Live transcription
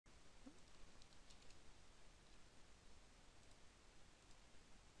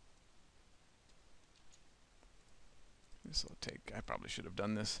This will take, I probably should have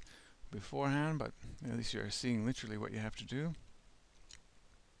done this beforehand, but at least you're seeing literally what you have to do.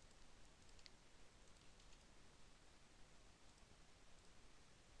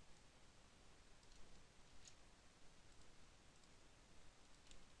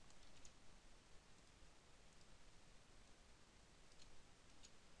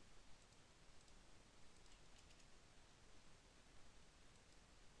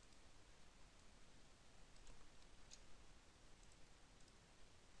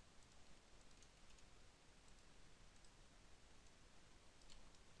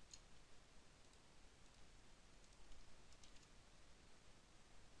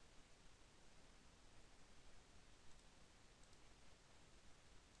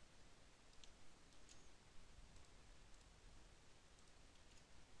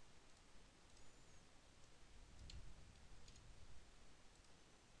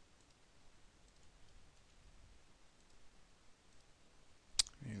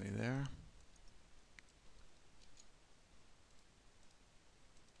 Nearly there.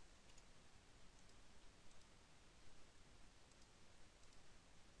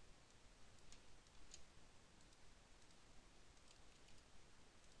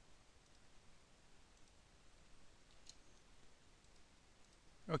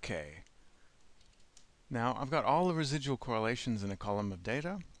 Okay. Now I've got all the residual correlations in a column of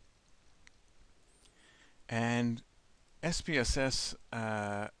data, and SPSS,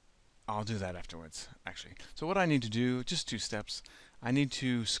 I'll do that afterwards, actually. So what I need to do, just 2 steps, I need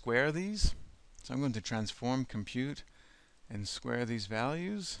to square these. So I'm going to transform compute and square these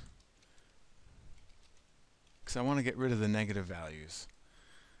values, because I want to get rid of the negative values.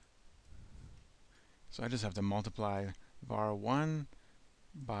 So I just have to multiply var1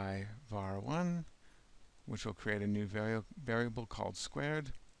 by var1, which will create a new variable called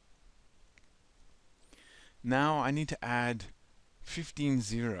squared. Now I need to add 15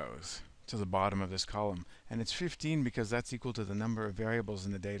 zeros to the bottom of this column, and it's 15 because that's equal to the number of variables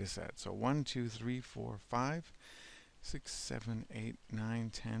in the data set. So 1, 2, 3, 4, 5, 6, 7, 8, 9,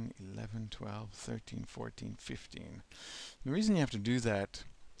 10, 11, 12, 13, 14, 15. The reason you have to do that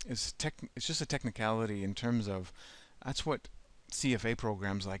is it's just a technicality in terms of that's what CFA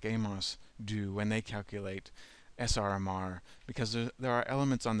programs like AMOS do when they calculate SRMR, because there are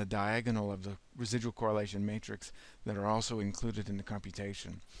elements on the diagonal of the residual correlation matrix that are also included in the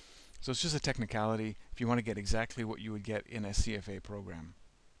computation. So it's just a technicality if you want to get exactly what you would get in a CFA program.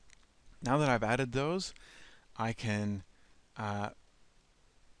 Now that I've added those, I can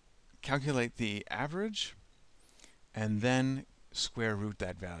calculate the average and then square root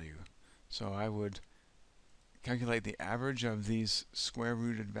that value. So I would calculate the average of these square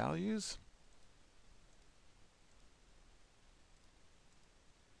rooted values.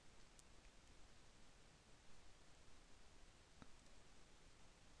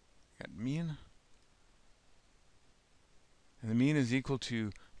 Got mean. And the mean is equal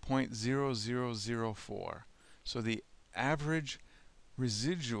to 0.0004. So the average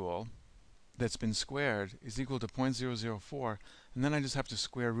residual that's been squared is equal to 0.004, and then I just have to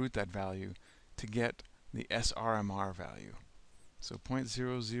square root that value to get the SRMR value. So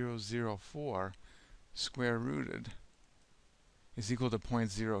 0.0004 square rooted is equal to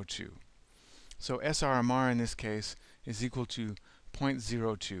 0.02. So SRMR in this case is equal to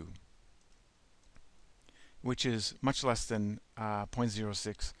 0.02, which is much less than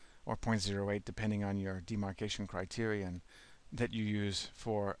 0.06 or 0.08 depending on your demarcation criterion that you use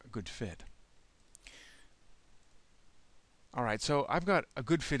for a good fit. Alright, so I've got a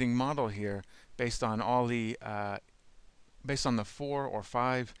good fitting model here based on all the based on the 4 or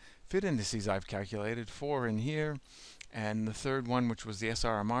 5 fit indices I've calculated, 4 in here, and the third one, which was the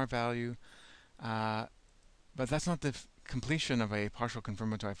SRMR value. But that's not the completion of a partial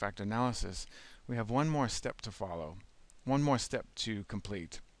confirmatory factor analysis. We have one more step to follow, one more step to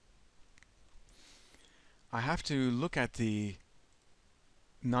complete. I have to look at the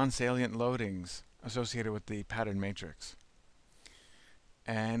non-salient loadings associated with the pattern matrix.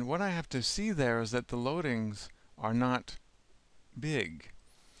 And what I have to see there is that the loadings are not big.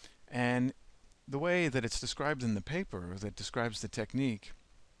 And the way that it's described in the paper that describes the technique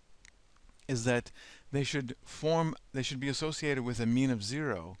is that they should be associated with a mean of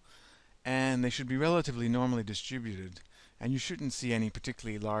 0, and they should be relatively normally distributed, and you shouldn't see any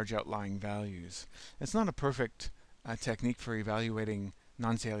particularly large outlying values. It's not a perfect technique for evaluating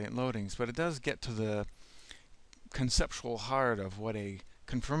non-salient loadings, but it does get to the conceptual heart of what a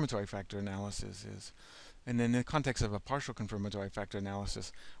confirmatory factor analysis is. And in the context of a partial confirmatory factor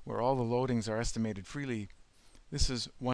analysis, where all the loadings are estimated freely, this is one